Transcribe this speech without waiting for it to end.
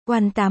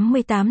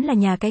One88 là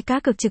nhà cái cá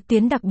cược trực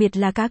tuyến đặc biệt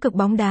là cá cược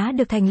bóng đá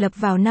được thành lập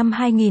vào năm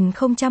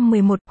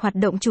 2011, hoạt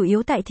động chủ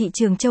yếu tại thị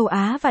trường châu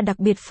Á và đặc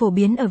biệt phổ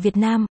biến ở Việt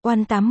Nam.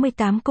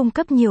 One88 cung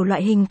cấp nhiều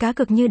loại hình cá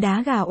cược như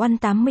đá gà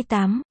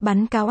One88,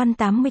 bắn cá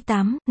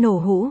One88, nổ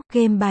hũ,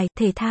 game bài,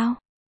 thể thao.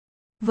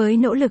 Với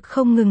nỗ lực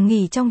không ngừng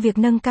nghỉ trong việc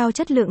nâng cao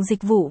chất lượng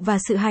dịch vụ và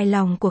sự hài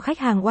lòng của khách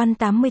hàng,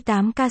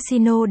 One88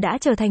 Casino đã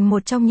trở thành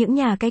một trong những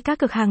nhà cái cá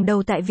cược hàng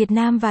đầu tại Việt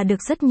Nam và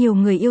được rất nhiều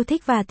người yêu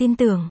thích và tin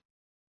tưởng.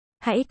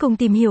 Hãy cùng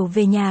tìm hiểu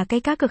về nhà cái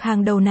cá cược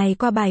hàng đầu này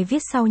qua bài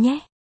viết sau nhé.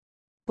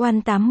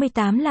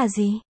 One88 là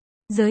gì?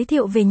 Giới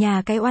thiệu về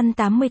nhà cái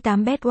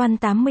One88bet.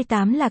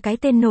 One88 là cái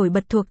tên nổi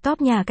bật thuộc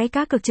top nhà cái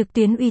cá cược trực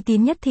tuyến uy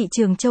tín nhất thị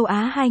trường châu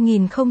Á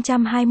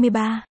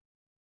 2023.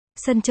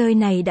 Sân chơi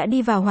này đã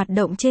đi vào hoạt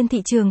động trên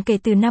thị trường kể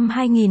từ năm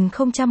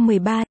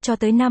 2013 cho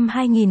tới năm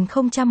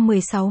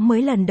 2016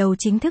 mới lần đầu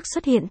chính thức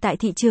xuất hiện tại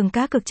thị trường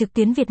cá cược trực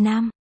tuyến Việt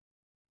Nam.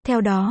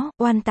 Theo đó,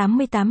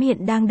 One88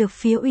 hiện đang được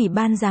phía Ủy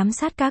ban Giám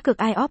sát cá cược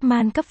Isle of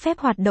Man cấp phép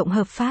hoạt động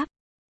hợp pháp.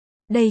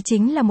 Đây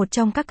chính là một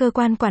trong các cơ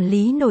quan quản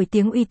lý nổi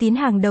tiếng uy tín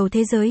hàng đầu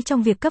thế giới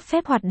trong việc cấp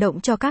phép hoạt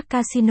động cho các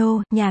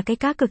casino, nhà cái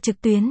cá cược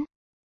trực tuyến.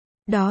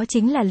 Đó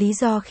chính là lý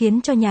do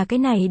khiến cho nhà cái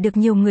này được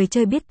nhiều người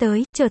chơi biết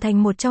tới, trở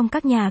thành một trong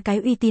các nhà cái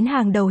uy tín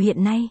hàng đầu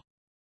hiện nay.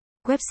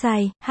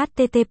 Website: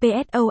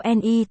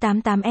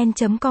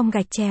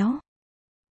 https://one88n.com/.